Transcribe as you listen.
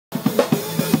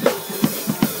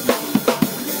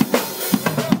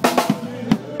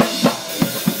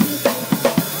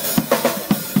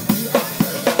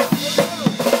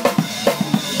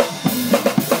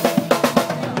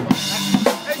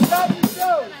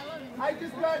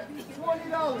got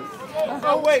 $20.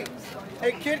 Oh, wait.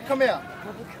 Hey, kid, come here.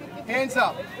 Hands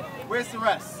up. Where's the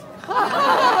rest?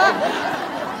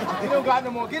 You don't got no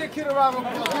more. Get a kid around.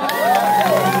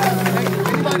 Thank you.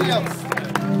 Anybody else?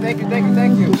 Thank you, thank you,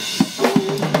 thank you.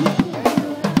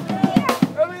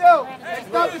 Hurry up.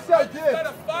 Stop yourself, kid. Got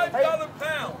a $5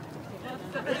 pound.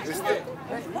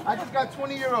 I just got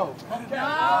 20-year-old.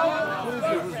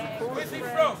 Where's he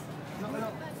from?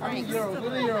 I mean euros,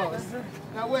 what are euros?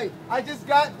 Now wait, I just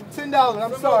got $10.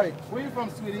 I'm sorry. Where you from,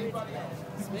 sweetie?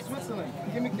 Switzerland.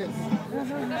 Give me a kiss. No,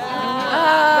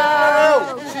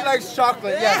 she likes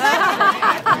chocolate, yes.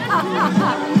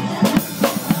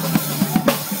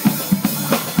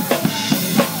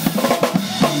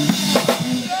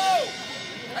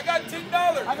 I got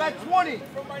 $10. I got 20.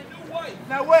 From my new wife.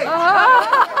 Now wait.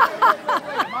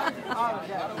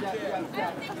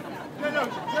 No,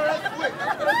 that's quick.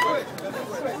 That's quick.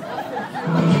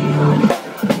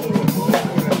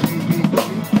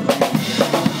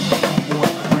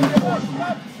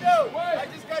 I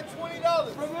just got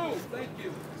 $20. From who? Thank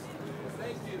you.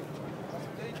 Thank you.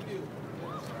 Thank you.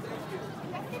 Thank you.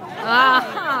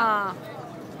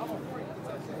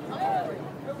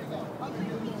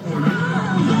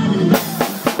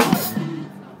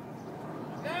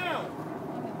 Now,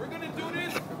 we're going to do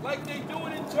this like they do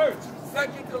it in church.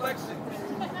 Second collection.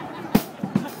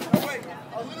 Oh, wait,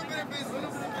 a little bit of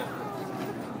business.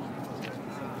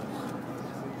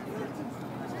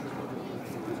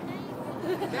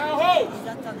 Now who?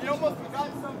 You almost forgot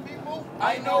some people.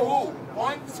 I know who.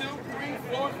 1, 2, 3,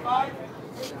 4, 5.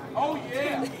 Oh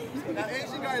yeah. Now,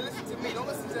 Asian guy, listen to me. Don't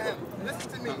listen to him.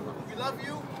 Listen to me. We love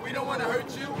you. We don't want to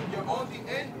hurt you. You're on the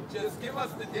end. Just give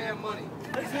us the damn money.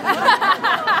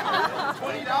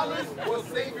 $20 will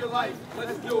save your life.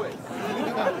 Let's do it.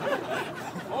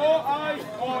 All eyes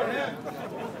on him.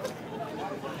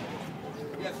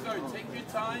 Yes, sir. Take your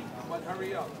time, but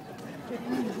hurry up.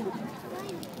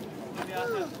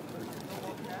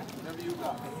 Whatever you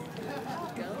got.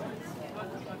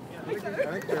 I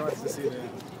think they wants to see that.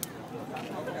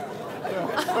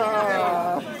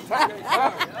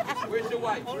 Where's your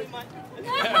wife? By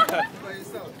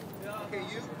yourself. Okay,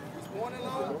 you was born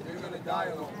alone, you're gonna die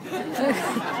alone.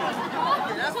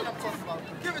 Okay, that's what I'm talking about.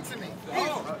 Give it to me.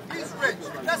 He's rich.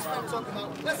 That's what I'm talking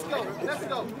about. Let's go. Let's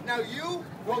go. Now you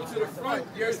Go to the front.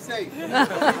 You're safe.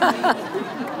 What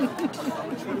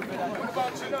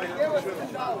about you? give us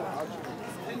 $10.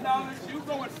 $10. You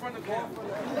go in front of them.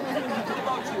 What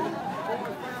about you?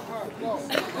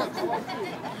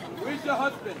 Where's your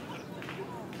husband?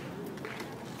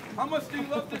 How much do you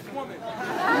love this woman?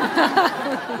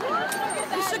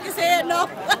 He shook his head, no.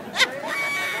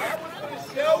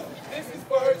 Michelle, this is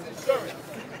for her insurance.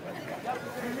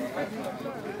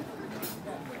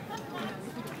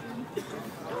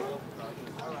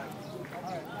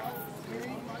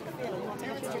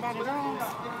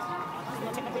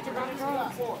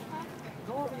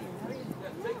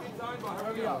 Take your time, but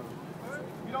hurry up.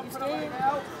 You don't put it right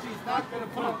now, she's not gonna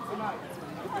put it tonight.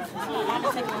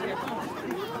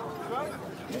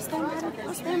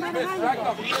 Stand by Yes, back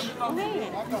up. Go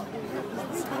ahead.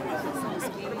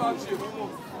 What about you?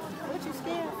 What you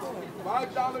scared for?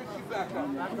 $5, you back up.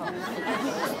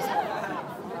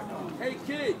 Hey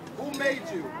kid, who made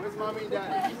you? Where's mommy and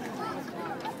daddy?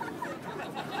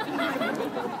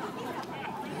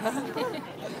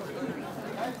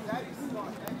 Daddy's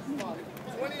smart. Daddy's smart.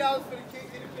 $20 for the kid.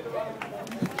 Get a kid around.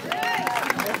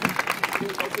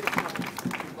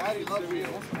 Daddy loves you.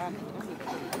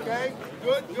 Okay?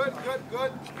 Good.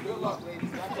 Good luck, ladies.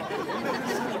 Back up.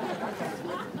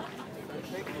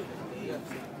 Thank you. Yes.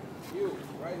 You,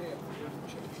 right here.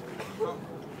 Come.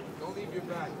 Don't leave your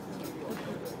bag.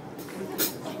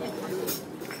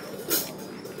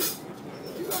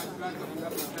 You guys back up. You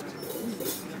have to catch it.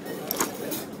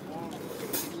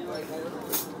 Right here.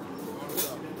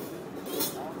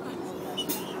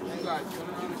 You guys, turn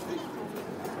around and face.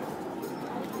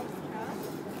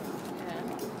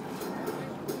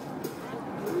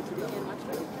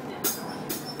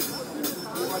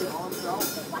 Everybody arms out.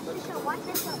 Watch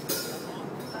this show.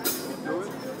 Do it.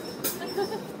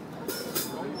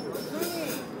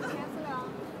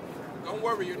 Don't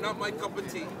worry, you're not my cup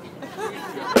of tea.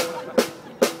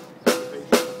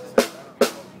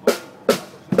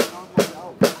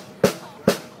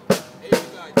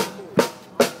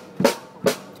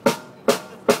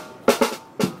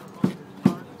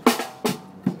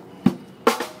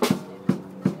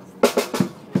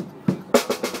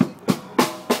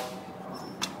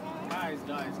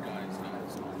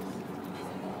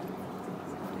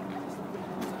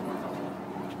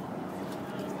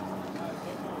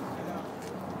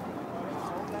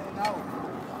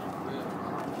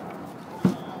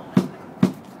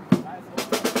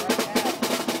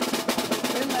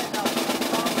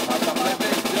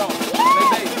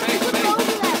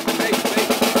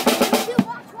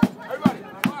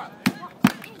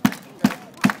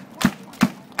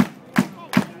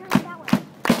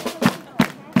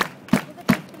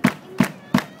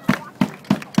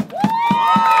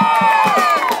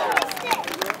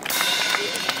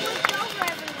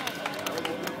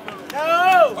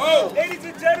 No! Ladies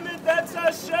and gentlemen, that's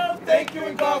our show. Thank you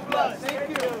and God bless. Thank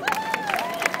you.